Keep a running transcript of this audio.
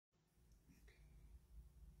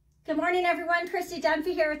Good morning, everyone. Christy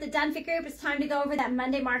Dunfee here with the Dunfee Group. It's time to go over that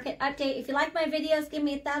Monday market update. If you like my videos, give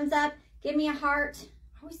me a thumbs up, give me a heart.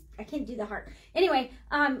 I can't do the heart. Anyway,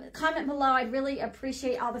 comment below. I'd really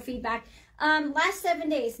appreciate all the feedback. Last 7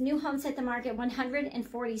 days, new homes hit the market,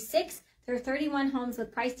 146. There are 31 homes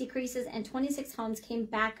with price decreases and 26 homes came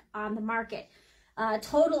back on the market. A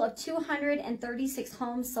total of 236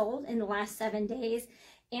 homes sold in the last 7 days.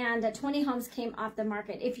 And 20 homes came off the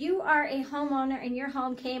market. If you are a homeowner and your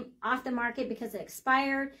home came off the market because it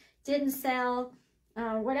expired, didn't sell,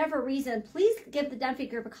 whatever reason, please give the Dunfee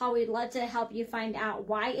Group a call. We'd love to help you find out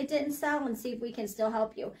why it didn't sell and see if we can still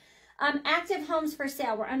help you. Active homes for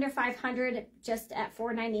sale, we're under 500, just at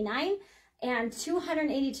 499, and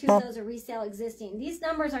 282 of those are resale existing. These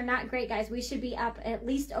numbers are not great, guys. We should be up at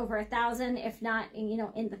least over 1,000, if not,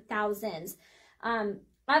 in the thousands.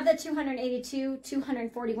 Of the 282,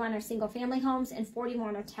 241 are single family homes and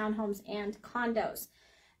 41 are townhomes and condos.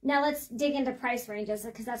 Now let's dig into price ranges,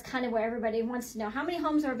 because that's kind of where everybody wants to know. How many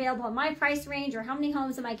homes are available in my price range, or how many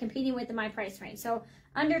homes am I competing with in my price range? So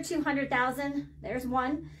under 200,000, there's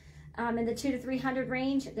one. In the 2 to 300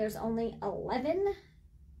 range, there's only 11.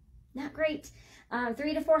 Not great.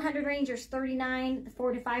 3 to 400 range, there's 39. The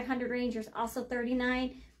 4 to 500 range, there's also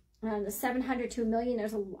 39. The 700 to $1 million,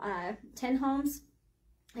 there's 10 homes.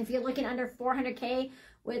 If you're looking under 400K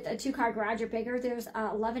with a 2-car garage or bigger, there's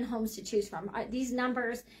 11 homes to choose from. These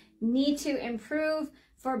numbers need to improve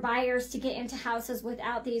for buyers to get into houses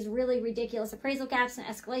without these really ridiculous appraisal gaps and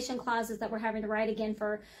escalation clauses that we're having to write again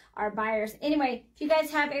for our buyers. Anyway, if you guys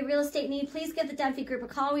have a real estate need, please give the Dunfee Group a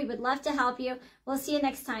call. We would love to help you. We'll see you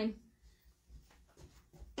next time.